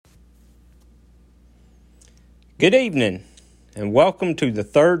Good evening, and welcome to the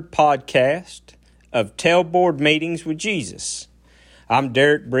third podcast of Tailboard Meetings with Jesus. I'm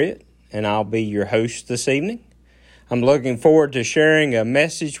Derek Britt, and I'll be your host this evening. I'm looking forward to sharing a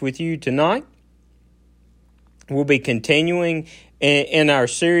message with you tonight. We'll be continuing in our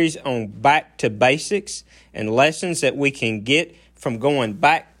series on Back to Basics and lessons that we can get from going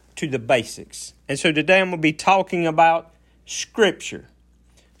back to the basics. And so today I'm going to be talking about Scripture.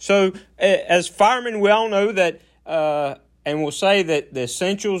 So as firemen, we all know that and we'll say that the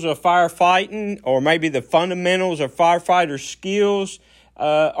essentials of firefighting, or maybe the fundamentals of firefighter skills,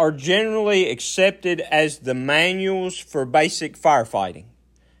 are generally accepted as the manuals for basic firefighting.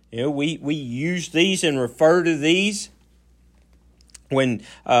 You know, we use these and refer to these when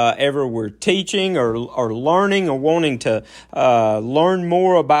ever we're teaching or learning or wanting to learn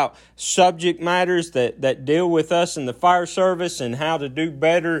more about subject matters that deal with us in the fire service and how to do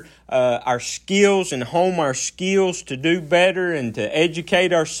better our skills and hone our skills to do better and to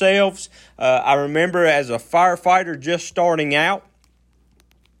educate ourselves. I remember as a firefighter just starting out,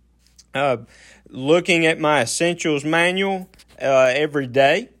 looking at my essentials manual every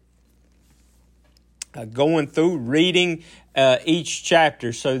day, going through reading each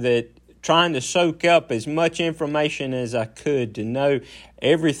chapter so that trying to soak up as much information as I could to know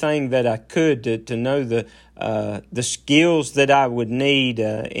everything that I could to know the skills that I would need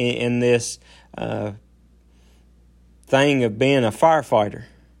in this thing of being a firefighter.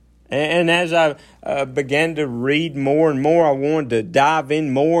 And as I began to read more and more, I wanted to dive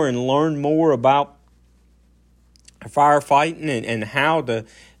in more and learn more about firefighting and how to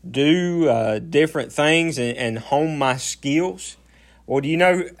do different things and hone my skills. Well, do you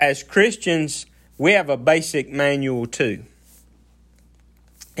know, as Christians, we have a basic manual too.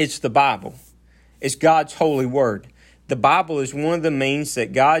 It's the Bible. It's God's holy word. The Bible is one of the means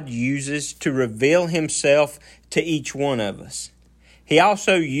that God uses to reveal Himself to each one of us. He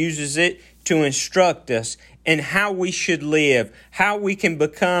also uses it to instruct us in how we should live, how we can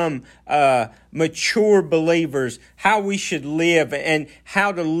become mature believers, how we should live, and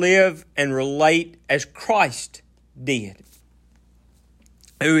how to live and relate as Christ did.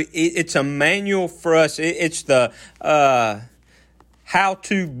 It's a manual for us. It's the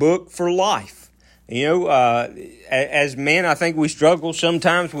how-to book for life. You know, as men, I think we struggle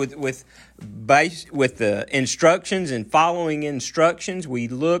sometimes with the instructions and following instructions. We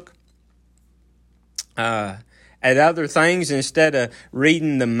look at other things instead of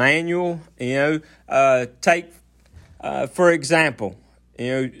reading the manual. You know, take for example, you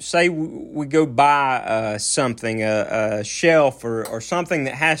know, say we go buy something, a shelf or something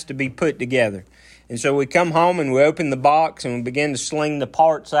that has to be put together. And so we come home and we open the box and we begin to sling the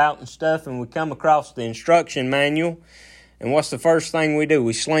parts out and stuff, and we come across the instruction manual. And what's the first thing we do?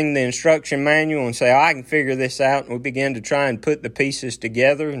 We sling the instruction manual and say, I can figure this out. And we begin to try and put the pieces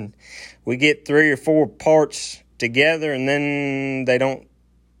together. And we get 3 or 4 parts together, and then they don't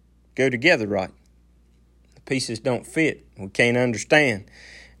go together right. The pieces don't fit. We can't understand.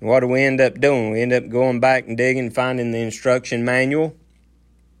 And what do we end up doing? We end up going back and digging, finding the instruction manual,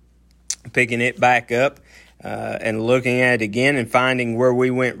 picking it back up, and looking at it again and finding where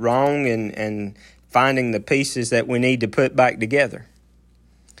we went wrong and finding the pieces that we need to put back together.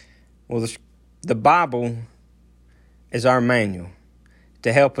 Well, the Bible is our manual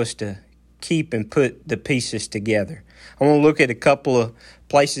to help us to keep and put the pieces together. I want to look at a couple of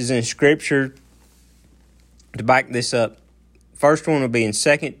places in Scripture to back this up. First one will be in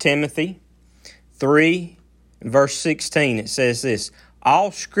 2 Timothy 3, verse 16. It says this: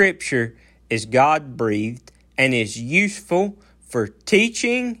 all Scripture is God-breathed and is useful for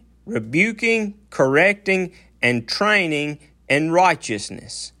teaching, rebuking, correcting, and training in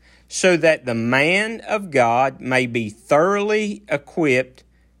righteousness, so that the man of God may be thoroughly equipped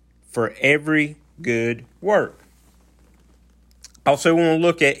for every good work. Also want to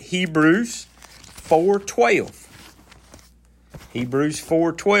look at Hebrews 4:12. Hebrews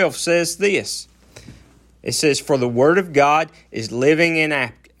 4:12 says this. It says, for the word of God is living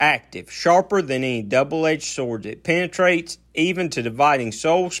and active, sharper than any double-edged sword. It penetrates even to dividing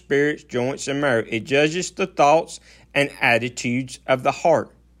soul, spirits, joints, and marrow. It judges the thoughts and attitudes of the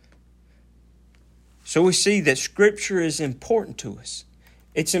heart. So we see that Scripture is important to us.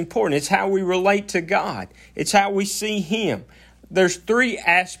 It's important. It's how we relate to God. It's how we see Him. There's 3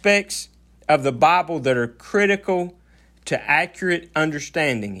 aspects of the Bible that are critical to accurate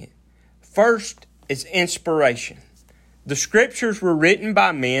understanding it. First, it's inspiration. The Scriptures were written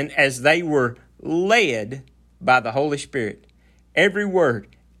by men as they were led by the Holy Spirit. Every word,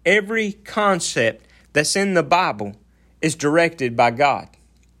 every concept that's in the Bible is directed by God.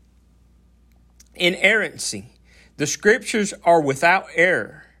 Inerrancy. The Scriptures are without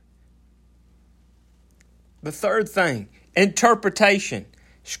error. The third thing, interpretation.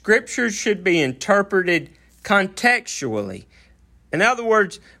 Scriptures should be interpreted contextually. In other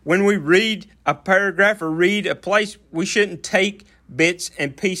words, when we read a paragraph or read a place, we shouldn't take bits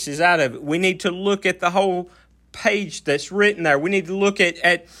and pieces out of it. We need to look at the whole page that's written there. We need to look at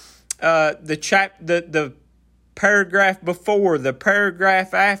the paragraph before, the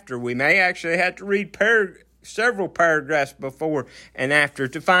paragraph after. We may actually have to read several paragraphs before and after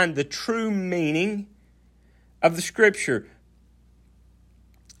to find the true meaning of the Scripture.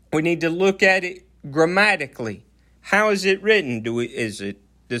 We need to look at it grammatically. How is it written? Does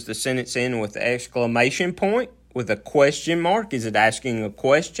the sentence end with an exclamation point, with a question mark? Is it asking a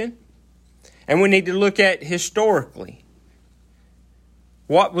question? And we need to look at historically.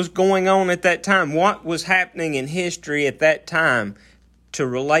 What was going on at that time? What was happening in history at that time to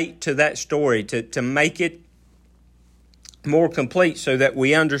relate to that story, to make it more complete so that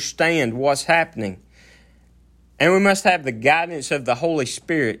we understand what's happening. And we must have the guidance of the Holy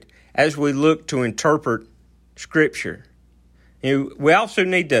Spirit as we look to interpret Scripture. We also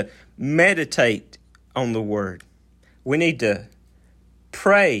need to meditate on the Word. We need to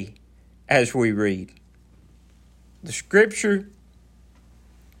pray as we read. The Scripture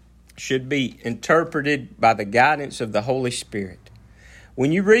should be interpreted by the guidance of the Holy Spirit.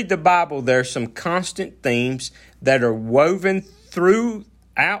 When you read the Bible, there are some constant themes that are woven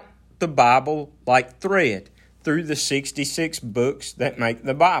throughout the Bible like thread through the 66 books that make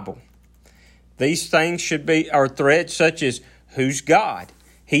the Bible. These things are threads such as who's God?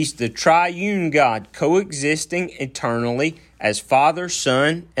 He's the triune God, coexisting eternally as Father,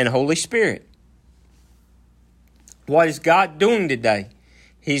 Son, and Holy Spirit. What is God doing today?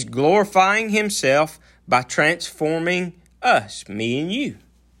 He's glorifying Himself by transforming us, me and you,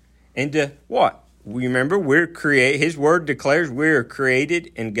 into what? Remember, His Word declares we are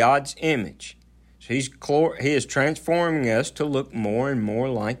created in God's image. So He is transforming us to look more and more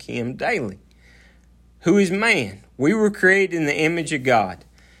like Him daily. Who is man? We were created in the image of God,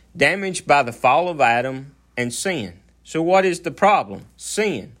 damaged by the fall of Adam and sin. So what is the problem?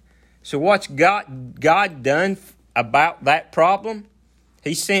 Sin. So what's God done about that problem?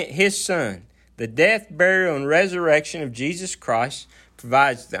 He sent His Son. The death, burial, and resurrection of Jesus Christ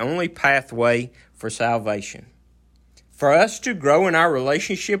provides the only pathway for salvation. For us to grow in our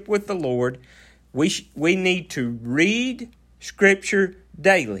relationship with the Lord, we need to read Scripture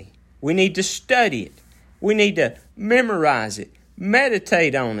daily. We need to study it. We need to memorize it,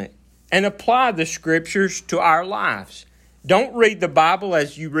 meditate on it, and apply the Scriptures to our lives. Don't read the Bible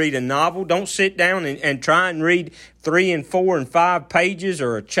as you read a novel. Don't sit down and try and read 3 and 4 and 5 pages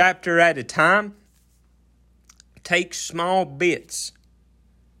or a chapter at a time. Take small bits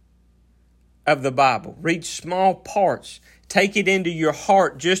of the Bible. Read small parts. Take it into your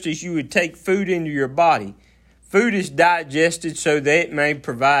heart just as you would take food into your body. Food is digested so that it may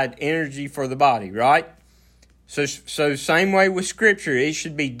provide energy for the body, right? So same way with Scripture, it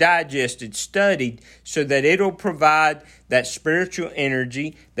should be digested, studied, so that it'll provide that spiritual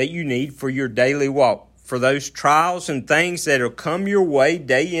energy that you need for your daily walk, for those trials and things that'll come your way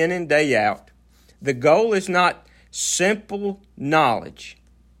day in and day out. The goal is not simple knowledge,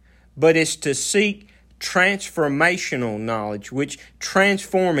 but it's to seek transformational knowledge, which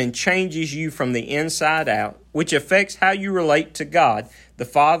transforms and changes you from the inside out, which affects how you relate to God, the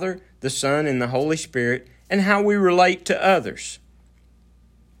Father, the Son, and the Holy Spirit, and how we relate to others.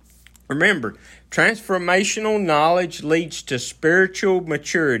 Remember, transformational knowledge leads to spiritual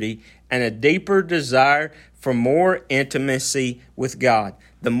maturity and a deeper desire for more intimacy with God.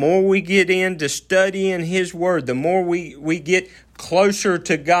 The more we get into studying His Word, the more we get closer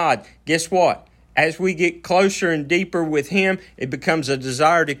to God. Guess what? As we get closer and deeper with Him, it becomes a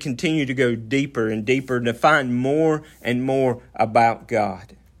desire to continue to go deeper and deeper, to find more and more about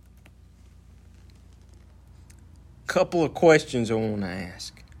God. Couple of questions I want to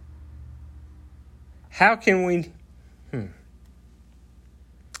ask. How can we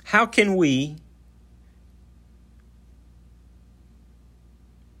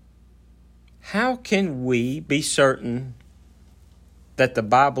be certain that the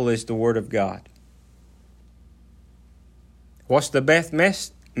Bible is the Word of God? What's the best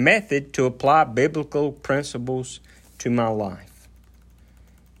method to apply biblical principles to my life?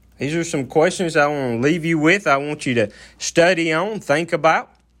 These are some questions I want to leave you with. I want you to study on, think about.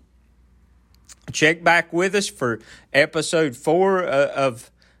 Check back with us for episode 4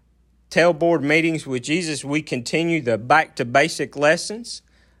 of Tailboard Meetings with Jesus. We continue the back to basic lessons.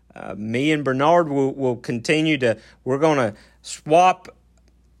 Me and Bernard will continue we're going to swap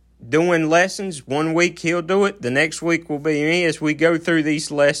doing lessons. One week he'll do it. The next week will be me as we go through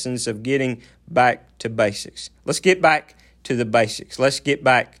these lessons of getting back to basics. Let's get back to the basics. Let's get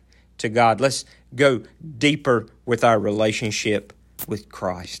back to God. Let's go deeper with our relationship with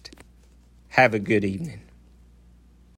Christ. Have a good evening.